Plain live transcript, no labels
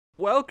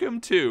Welcome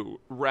to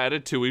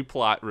Ratatouille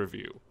Plot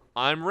Review.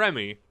 I'm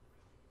Remy.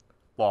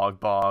 Log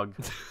bog.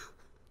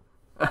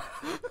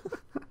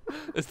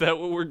 Is that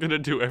what we're gonna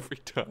do every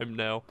time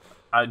now?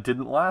 I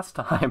didn't last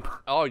time.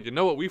 Oh, you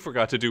know what we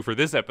forgot to do for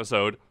this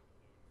episode?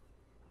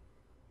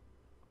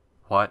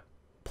 What?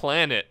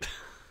 Planet.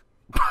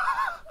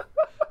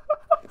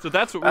 So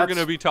that's what we're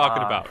gonna be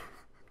talking about.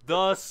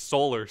 The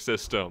solar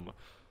system.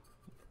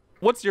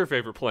 What's your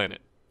favorite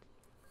planet?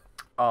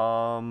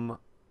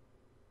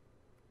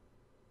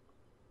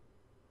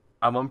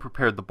 I'm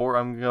unprepared.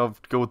 I'm gonna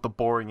go with the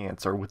boring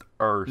answer with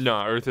Earth.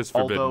 No, Earth is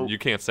forbidden. Although, you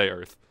can't say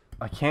Earth.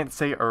 I can't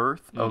say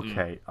Earth? Mm-mm.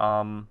 Okay.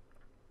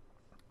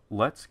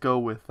 Let's go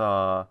with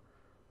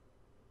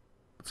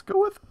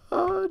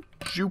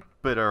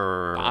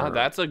Jupiter.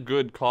 That's a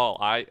good call.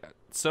 I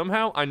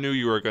knew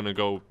you were gonna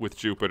go with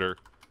Jupiter.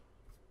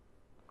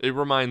 It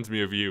reminds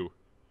me of you.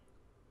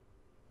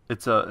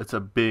 It's a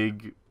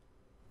big,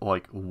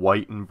 like,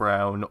 white and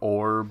brown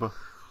orb.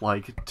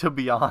 Like, to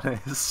be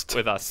honest.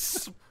 With a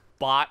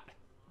spot.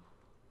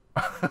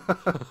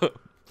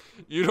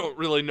 You don't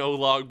really know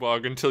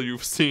Logbog until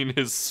you've seen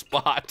his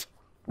spot.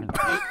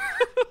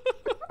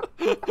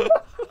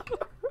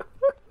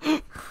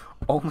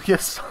 Only a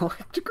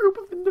select group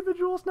of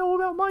individuals know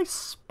about my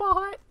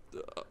spot.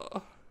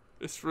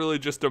 It's really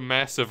just a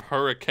massive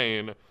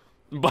hurricane.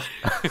 But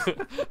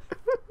oh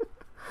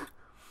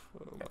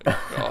my god.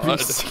 Have you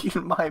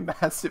seen my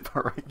massive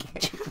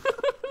hurricane?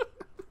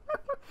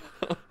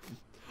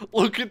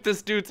 Look at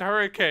this dude's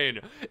hurricane.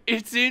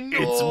 It's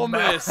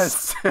enormous.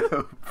 It's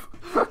massive.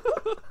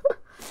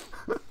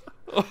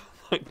 Oh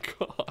my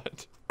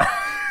god.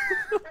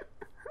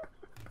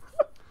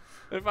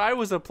 If I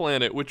was a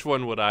planet, which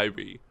one would I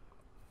be?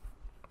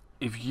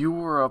 If you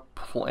were a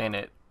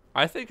planet...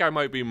 I think I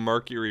might be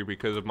Mercury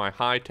because of my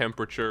high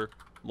temperature,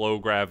 low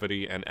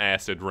gravity, and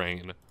acid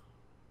rain.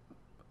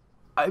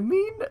 I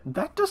mean,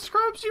 that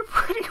describes you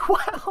pretty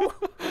well.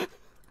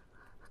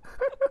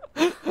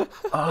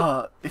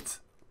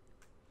 It's...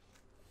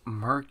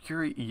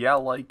 Mercury? Yeah,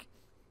 like...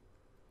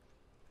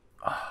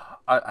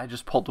 I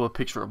just pulled up a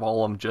picture of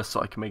all of them just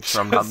so I can make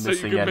sure I'm not so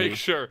missing you can any. make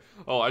sure.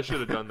 Oh, I should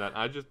have done that.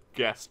 I just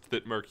guessed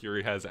that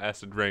Mercury has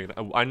acid rain.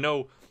 I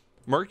know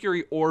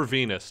Mercury or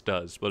Venus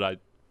does, but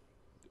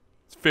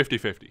it's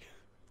 50-50.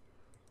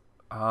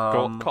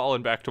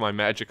 Calling back to my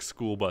magic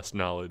school bus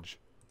knowledge.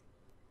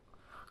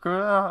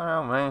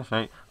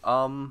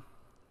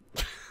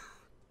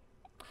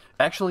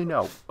 Actually,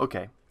 no.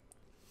 Okay.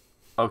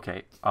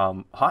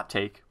 Hot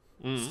take.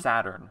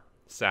 Saturn.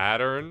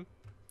 Saturn?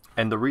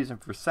 And the reason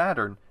for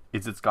Saturn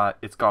is it's got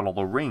all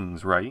the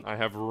rings, right? I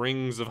have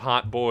rings of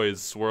hot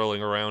boys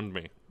swirling around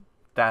me.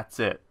 That's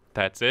it.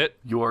 That's it?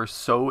 You are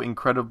so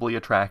incredibly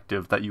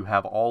attractive that you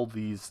have all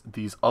these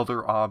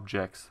other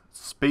objects,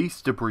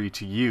 space debris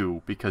to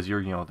you, because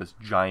you're, this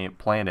giant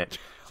planet,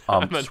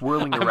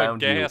 swirling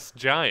around you. I'm a gas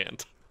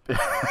giant.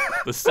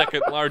 The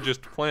second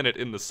largest planet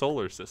in the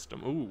solar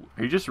system. Ooh.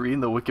 Are you just reading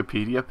the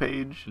Wikipedia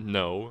page?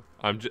 No.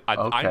 I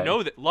Okay.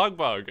 know that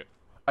Logbog.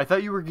 I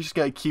thought you were just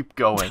gonna keep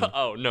going.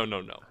 Oh, no.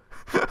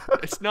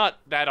 It's not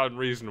that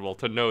unreasonable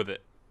to know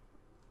that.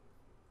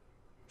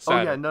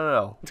 Saturn. Oh yeah,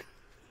 no.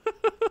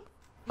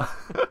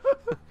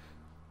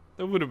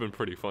 That would have been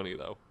pretty funny,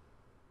 though.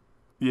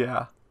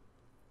 Yeah.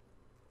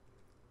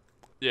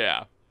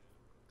 Yeah.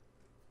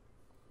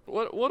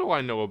 What do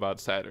I know about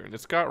Saturn?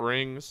 It's got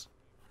rings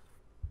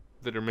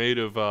that are made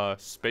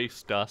of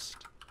space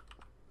dust.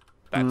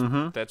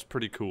 That's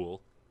pretty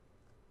cool.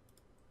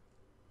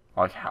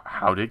 Like,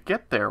 how'd it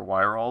get there?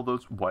 Why are all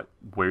those...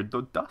 Where'd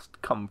the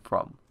dust come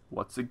from?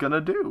 What's it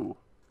gonna do?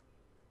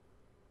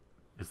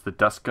 Is the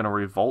dust gonna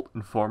revolt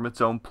and form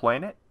its own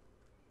planet?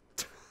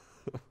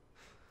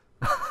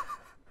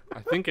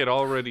 I think it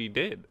already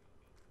did.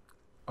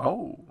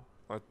 Oh.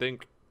 I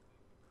think...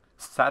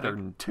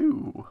 Saturn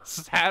 2.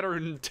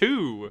 Saturn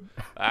 2!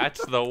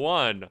 That's the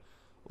one.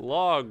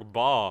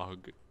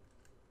 Logbog.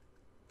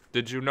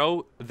 Did you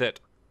know that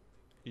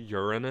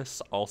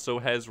Uranus also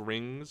has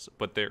rings,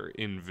 but they're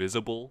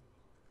invisible?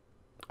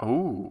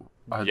 Oh.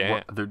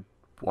 Yeah.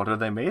 What are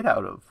they made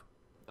out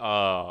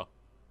of?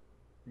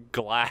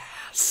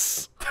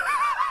 Glass.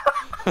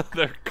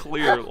 They're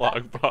clear,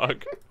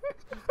 Logbog.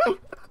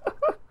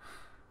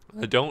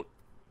 I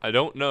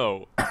don't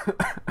know.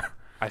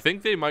 I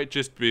think they might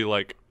just be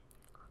like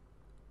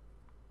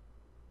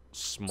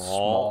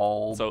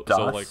small dust.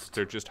 So like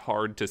they're just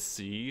hard to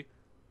see.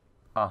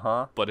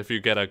 But if you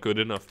get a good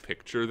enough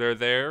picture, they're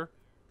there.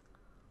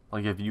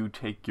 Like if you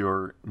take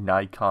your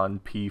Nikon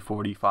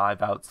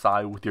P45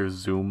 outside with your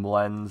zoom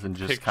lens and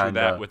just Picture kind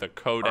that of with a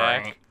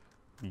Kodak.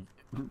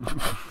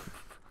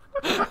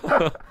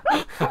 That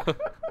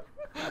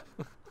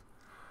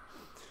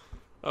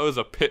was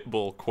a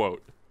Pitbull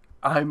quote.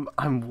 I'm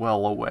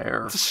well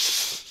aware.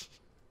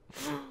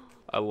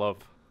 I love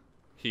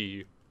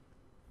he.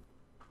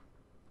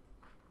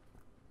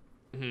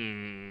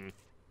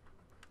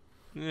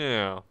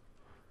 Yeah.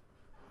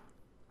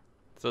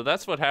 So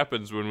that's what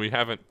happens when we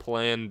haven't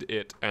planned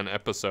it an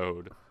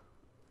episode.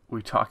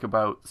 We talk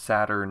about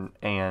Saturn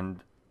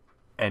and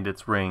and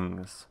its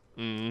rings.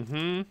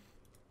 Mm-hmm.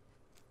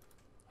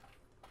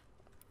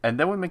 And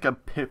then we make a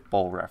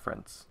Pitbull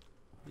reference.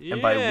 Yeah.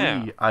 And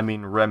by we, I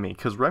mean Remy,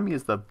 because Remy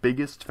is the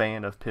biggest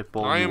fan of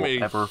Pitbull you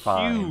will ever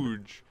find. I am a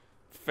huge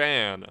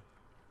fan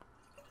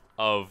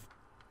of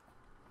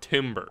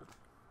Timber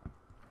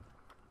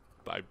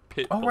by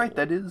Pitbull. Oh, right,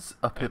 that is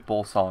a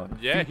Pitbull song.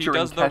 Yeah, featuring he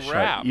does the Kesha,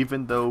 rap.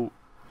 Even though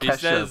He Kesha,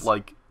 says,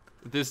 like...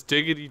 This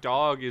diggity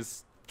dog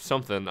is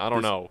something. I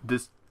don't know.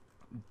 This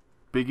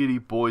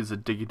biggity boy's a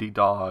diggity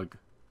dog.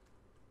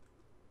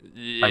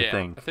 Yeah. I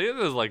think. it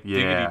was like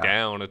diggity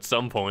down at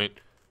some point.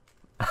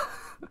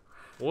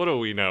 What do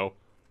we know?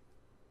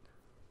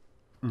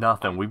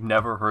 Nothing. We've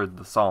never heard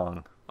the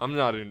song. I'm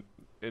not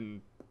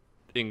in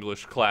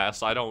English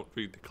class. I don't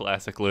read the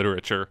classic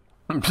literature.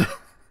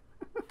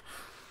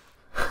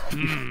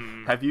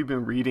 Have you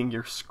been reading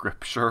your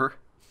scripture?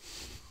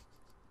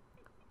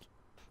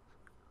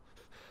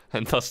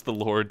 And thus the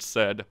Lord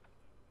said,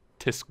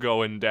 "'Tis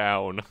going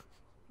down.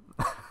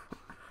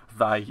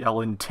 Thy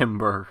yellin'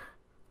 timber,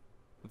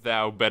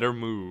 Thou better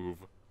move.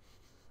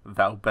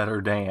 thou better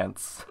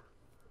dance."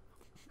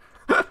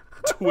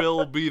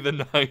 'Twill be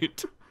the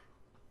night."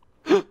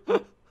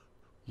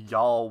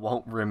 Y'all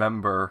won't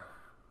remember.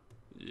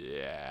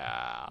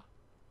 Yeah.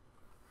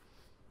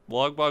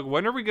 Logbog,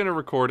 when are we going to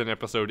record an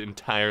episode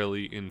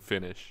entirely in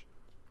Finnish?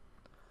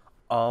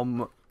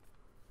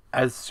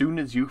 As soon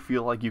as you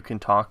feel like you can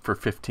talk for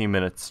 15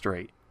 minutes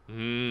straight.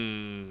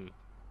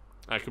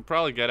 I could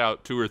probably get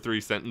out 2 or 3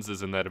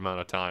 sentences in that amount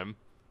of time.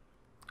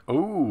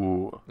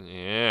 Ooh.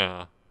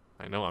 Yeah.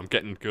 I know, I'm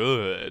getting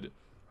good.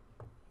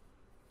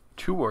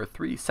 2 or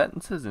 3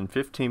 sentences in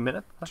 15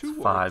 minutes? That's 2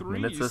 or 5 3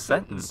 minutes a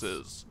sentences.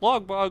 sentence.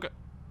 Logbog,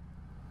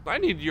 I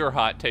need your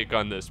hot take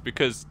on this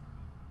because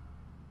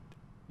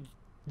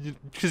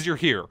you're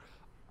here.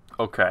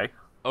 Okay.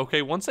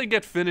 Okay, once I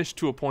get finished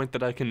to a point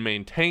that I can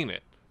maintain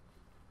it,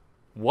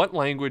 what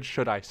language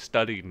should I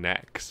study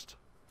next?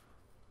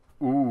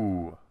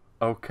 Ooh.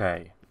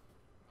 Okay.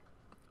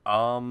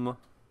 I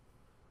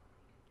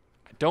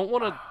don't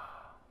want to...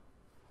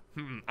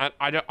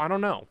 I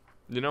don't know.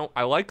 You know,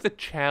 I like the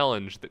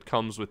challenge that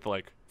comes with,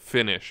 like,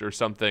 Finnish or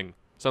something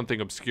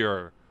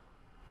obscure.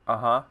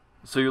 Uh-huh.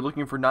 So you're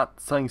looking for not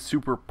something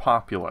super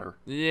popular.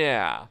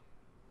 Yeah.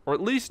 Or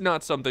at least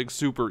not something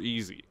super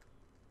easy.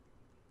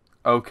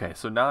 Okay,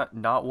 so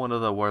not one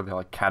of the where they're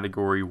like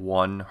category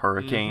 1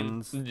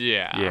 hurricanes.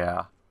 Yeah.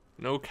 Yeah.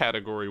 No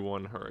category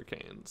 1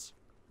 hurricanes.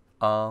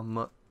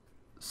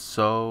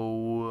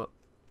 So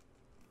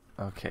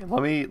okay,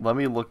 let me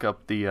look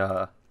up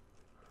the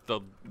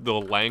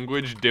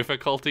language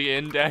difficulty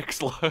index.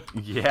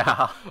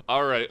 Yeah.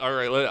 All right.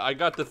 I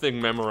got the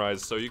thing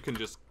memorized, so you can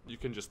just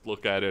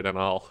look at it and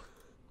I'll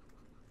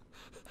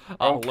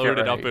load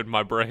it up in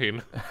my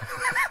brain.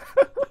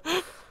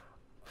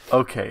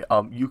 Okay,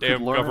 you could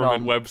Damn, learn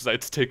government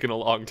website's taking a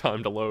long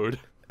time to load.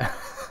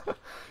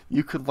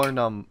 You could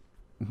learn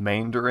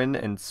Mandarin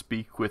and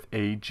speak with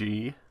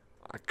AG.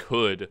 I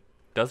could.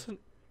 Doesn't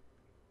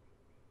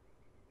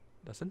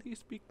he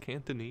speak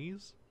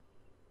Cantonese?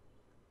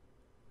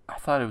 I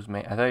thought you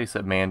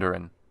said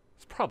Mandarin.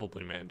 It's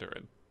probably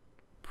Mandarin.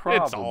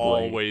 Probably. It's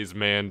always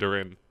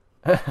Mandarin.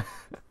 Yeah.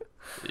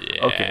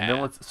 Okay, and then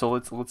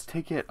let's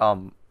take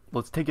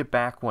it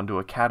back one to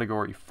a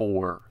category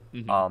 4.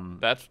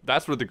 Mm-hmm.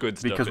 That's where the good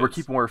stuff is. Because we're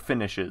keeping where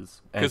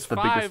finishes. Because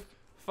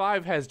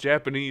five has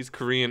Japanese,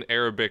 Korean,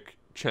 Arabic,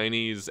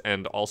 Chinese,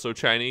 and also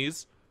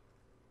Chinese.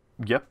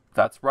 Yep,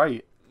 that's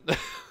right.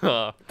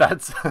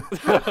 That's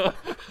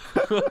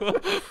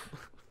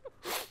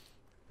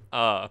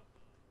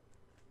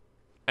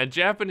and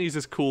Japanese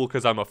is cool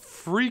because I'm a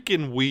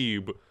freaking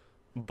weeb,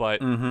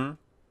 but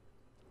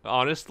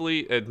honestly,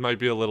 it might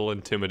be a little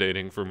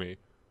intimidating for me.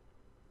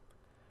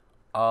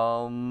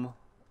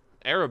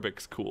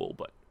 Arabic's cool,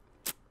 but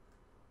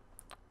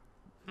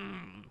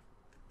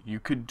you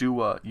could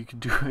go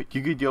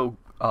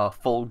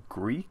full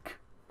Greek.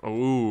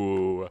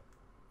 Ooh,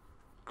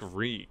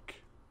 Greek.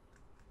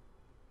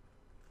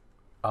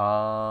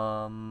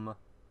 You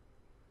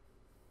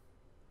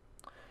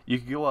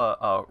could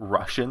go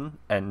Russian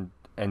and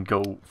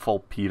go full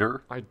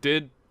Peter. I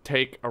did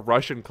take a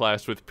Russian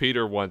class with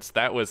Peter once.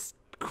 That was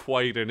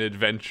quite an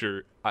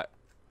adventure. I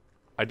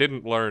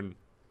didn't learn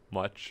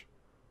much.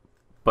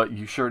 But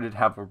you sure did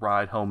have a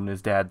ride home in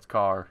his dad's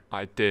car.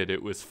 I did.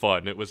 It was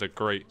fun. It was a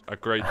great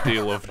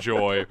deal of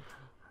joy.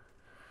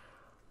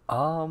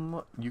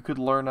 You could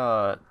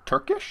learn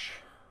Turkish.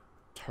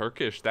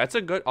 Turkish. That's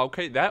a good.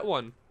 Okay, that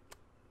one.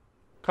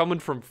 Coming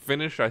from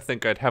Finnish, I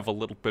think I'd have a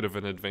little bit of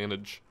an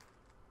advantage.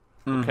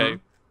 Okay.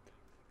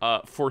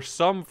 For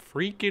some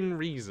freaking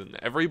reason,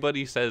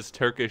 everybody says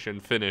Turkish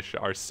and Finnish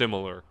are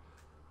similar.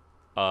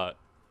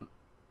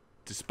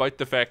 Despite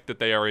the fact that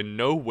they are in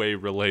no way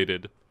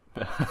related.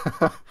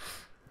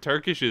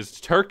 Turkish is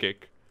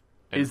Turkic.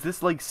 Is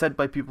this like said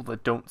by people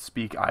that don't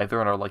speak either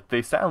and are like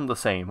they sound the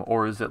same,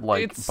 or is it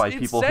like by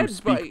people who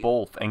speak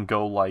both and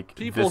go like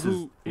people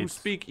who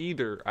speak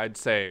either? I'd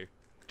say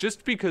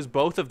just because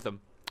both of them.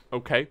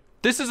 Okay,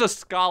 this is a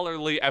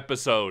scholarly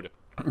episode.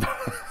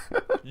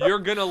 You're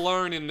gonna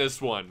learn in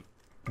this one.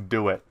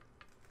 Do it.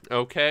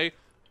 Okay?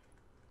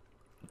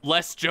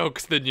 Less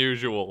jokes than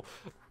usual.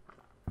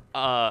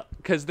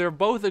 Because they're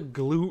both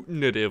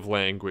agglutinative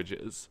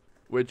languages,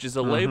 which is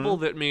a label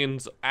that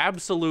means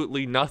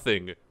absolutely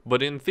nothing,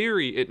 but in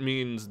theory it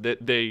means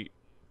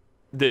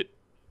that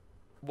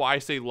why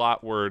say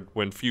lot word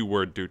when few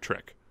word do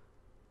trick?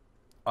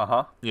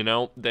 You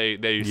know,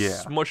 they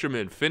smush them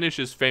in. Finnish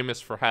is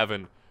famous for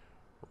having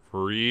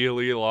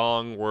really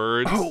long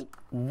words. Oh,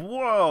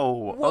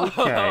 whoa.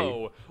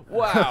 Okay.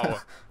 Wow.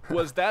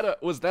 Was that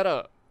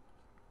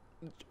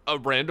a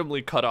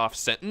randomly cut off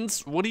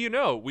sentence? What do you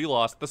know? We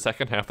lost the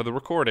second half of the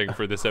recording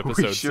for this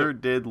episode. We sure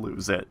did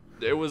lose it.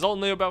 It was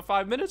only about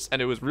 5 minutes,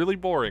 and it was really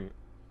boring.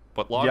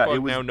 But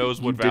Logbug now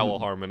knows what vowel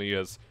harmony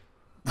is.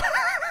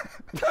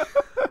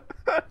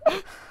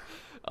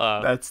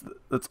 That's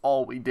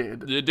all we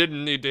did. You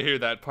didn't need to hear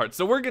that part.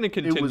 So we're gonna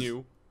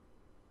continue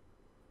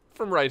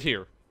from right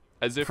here,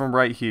 from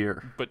right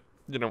here. But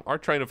you know, our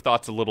train of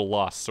thought's a little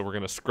lost, so we're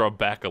gonna scrub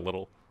back a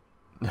little.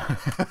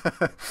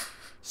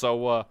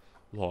 So,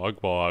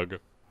 Logbug.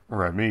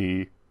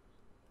 Remy.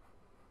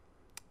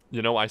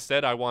 You know, I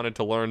said I wanted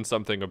to learn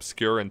something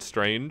obscure and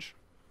strange.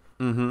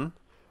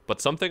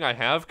 But something I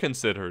have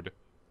considered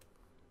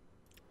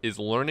is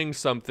learning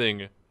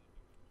something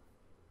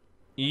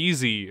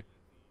easy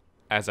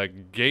as a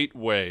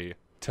gateway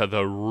to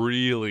the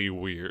really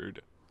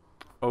weird.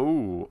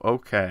 Oh,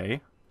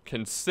 okay.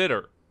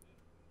 Consider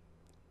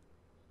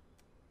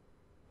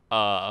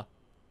all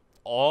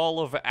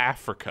of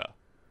Africa.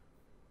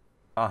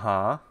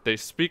 They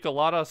speak a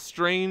lot of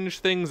strange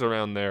things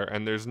around there,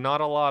 and there's not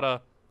a lot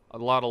of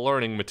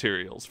learning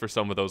materials for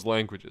some of those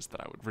languages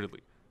that I would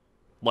really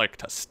like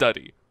to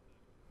study.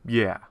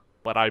 Yeah.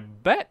 But I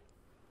bet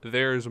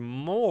there's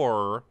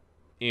more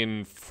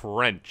in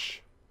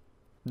French.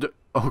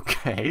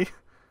 Okay.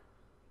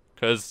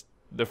 Because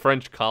the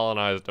French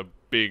colonized a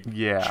big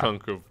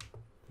chunk of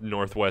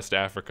Northwest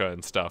Africa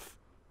and stuff.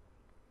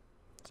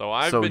 So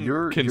I've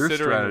been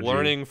considering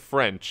learning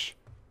French.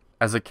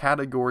 As a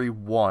category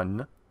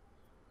 1,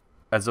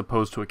 as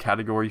opposed to a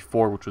category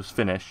 4, which was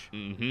Finnish.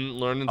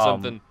 Learning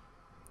something,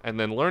 and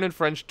then learning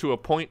French to a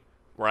point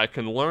where I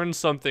can learn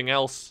something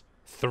else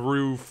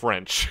through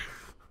French.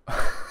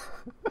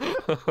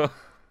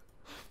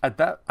 At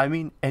that, I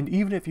mean, and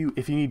even if you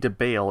need to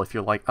bail, if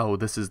you're like, oh,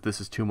 this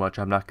is too much,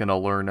 I'm not gonna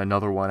learn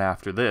another one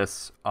after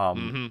this.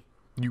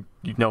 You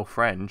know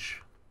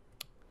French.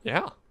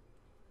 Yeah.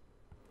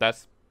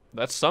 That's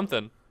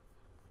something.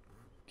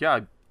 Yeah,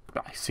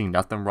 I see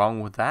nothing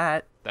wrong with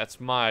that. That's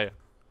my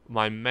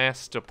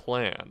master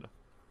plan.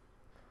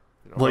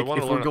 You know, like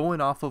if we're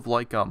going off of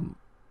like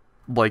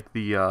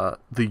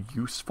the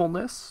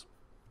usefulness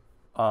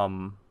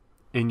in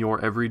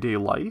your everyday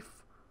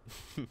life,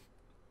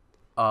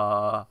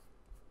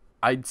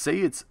 I'd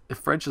say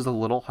French is a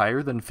little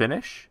higher than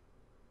Finnish.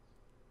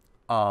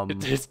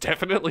 It's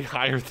definitely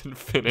higher than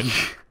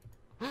Finnish.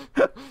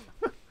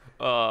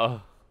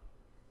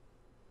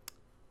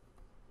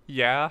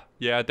 Yeah,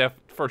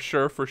 for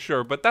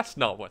sure, but that's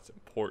not what's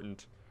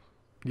important.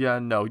 Yeah,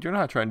 no, you're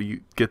not trying to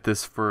get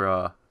this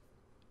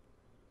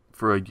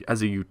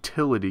as a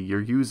utility.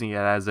 You're using it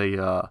as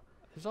a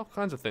There's all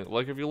kinds of things.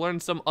 Like if you learn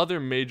some other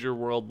major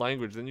world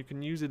language, then you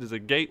can use it as a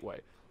gateway.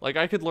 Like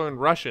I could learn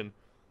Russian,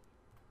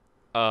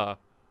 and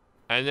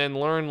then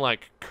learn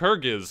like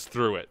Kyrgyz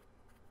through it.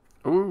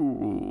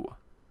 Ooh.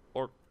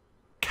 Or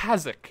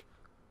Kazakh.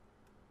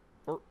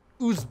 Or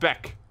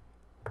Uzbek.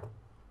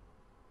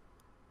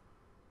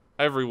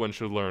 Everyone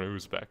should learn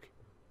Uzbek.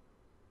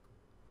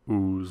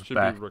 Uzbek.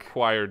 Should be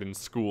required in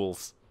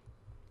schools.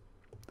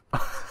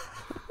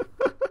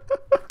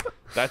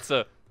 That's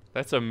a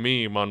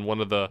meme on one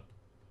of the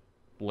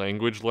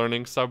language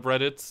learning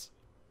subreddits.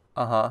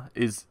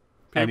 Is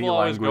people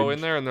always go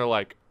in there and they're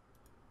like,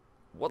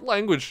 what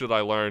language should I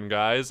learn,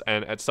 guys?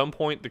 And at some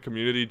point the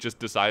community just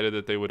decided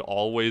that they would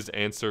always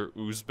answer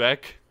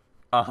Uzbek.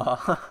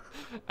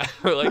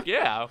 We're like,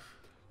 yeah,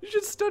 you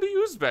should study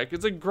Uzbek.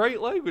 It's a great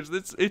language.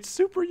 It's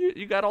super.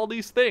 You got all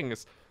these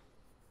things.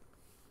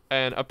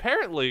 And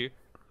apparently,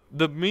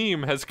 the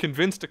meme has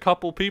convinced a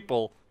couple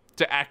people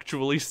to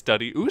actually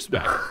study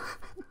Uzbek.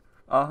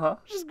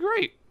 Which is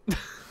great.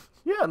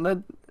 Yeah, and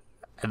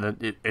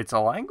then it's a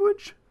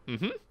language.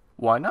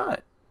 Why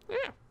not?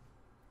 Yeah.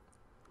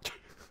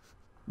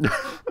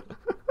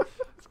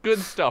 It's good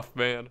stuff,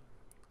 man.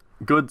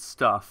 Good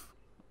stuff.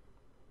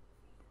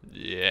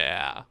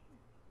 Yeah.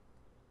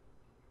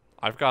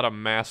 I've got a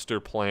master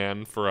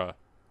plan for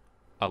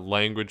a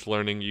language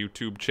learning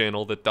YouTube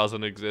channel that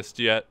doesn't exist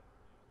yet.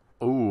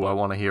 Ooh, I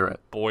want to hear it.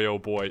 Boy, oh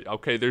boy.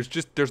 Okay,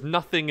 there's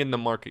nothing in the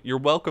market. You're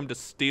welcome to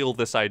steal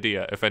this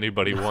idea if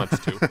anybody wants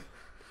to.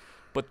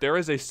 But there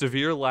is a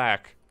severe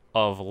lack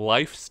of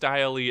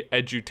lifestyle-y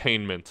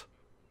edutainment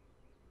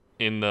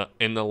in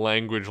the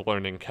language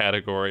learning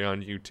category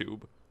on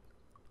YouTube.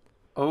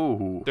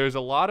 Oh. There's a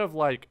lot of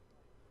like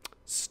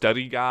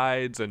study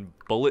guides and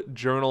bullet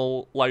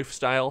journal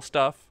lifestyle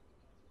stuff.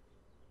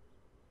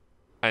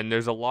 And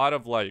there's a lot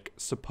of, like,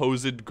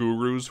 supposed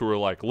gurus who are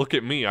like, look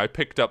at me, I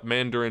picked up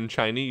Mandarin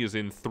Chinese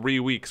in 3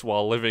 weeks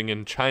while living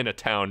in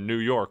Chinatown, New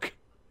York.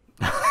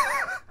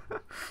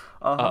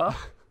 And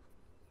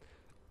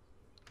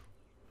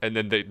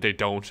then they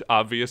don't,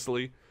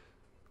 obviously.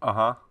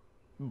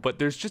 But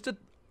there's just a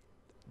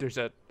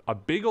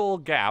big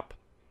old gap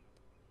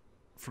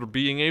for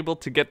being able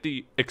to get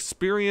the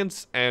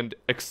experience and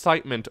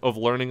excitement of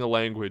learning a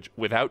language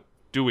without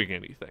doing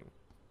anything.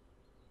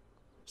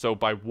 So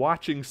by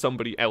watching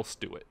somebody else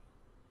do it.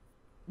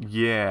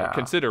 Yeah.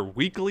 Consider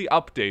weekly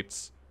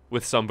updates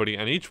with somebody,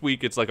 and each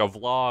week it's like a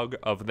vlog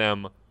of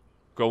them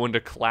going to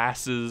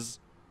classes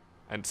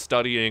and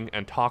studying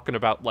and talking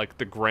about, like,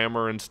 the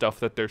grammar and stuff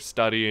that they're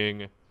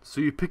studying.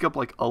 So you pick up,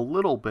 like, a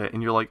little bit,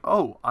 and you're like,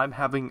 oh, I'm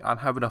having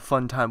a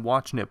fun time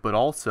watching it, but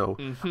also,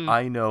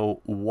 I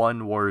know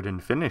one word in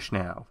Finnish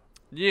now.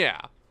 Yeah.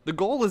 The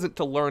goal isn't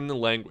to learn the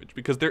language,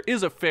 because there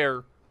is a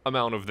fair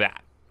amount of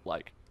that.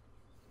 Like,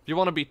 if you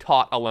want to be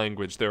taught a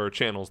language, there are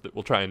channels that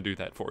will try and do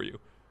that for you.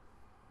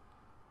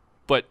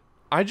 But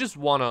I just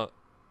want to...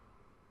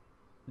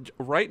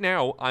 Right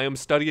now, I am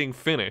studying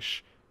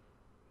Finnish,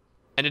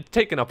 and it's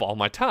taken up all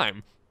my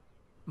time.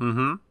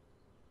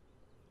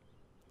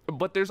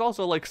 But there's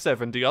also, like,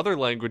 70 other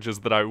languages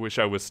that I wish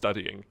I was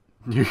studying.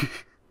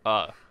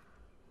 And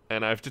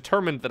I've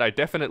determined that I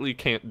definitely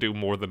can't do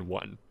more than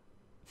one.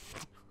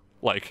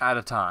 Like... At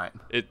a time.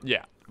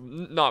 Yeah.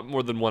 Not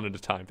more than one at a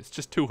time. It's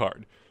just too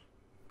hard.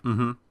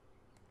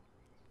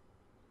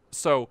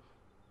 So,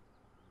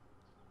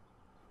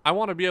 I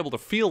want to be able to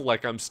feel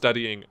like I'm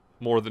studying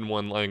more than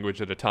one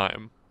language at a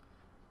time.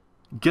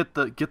 Get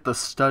the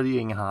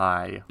studying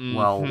high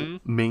while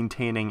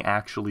maintaining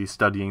actually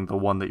studying the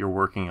one that you're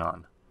working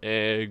on.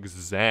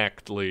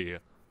 Exactly.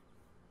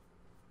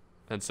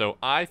 And so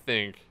I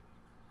think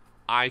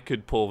I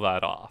could pull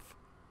that off.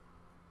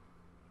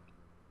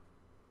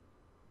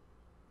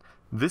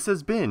 This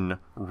has been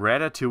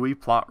Ratatouille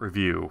Plot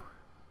Review.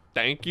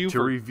 Thank you to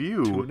for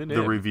review tuning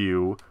the in.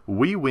 review.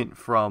 We went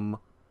from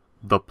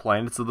the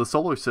planets of the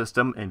solar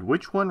system and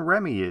which one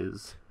Remy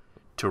is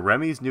to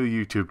Remy's new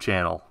YouTube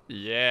channel.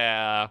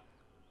 Yeah.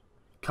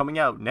 Coming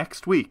out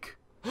next week.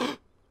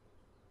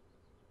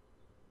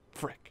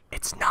 Frick.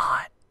 It's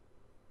not.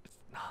 It's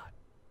not.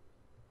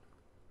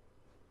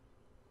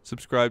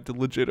 Subscribe to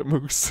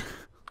Legitimus.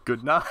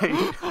 Good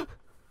night.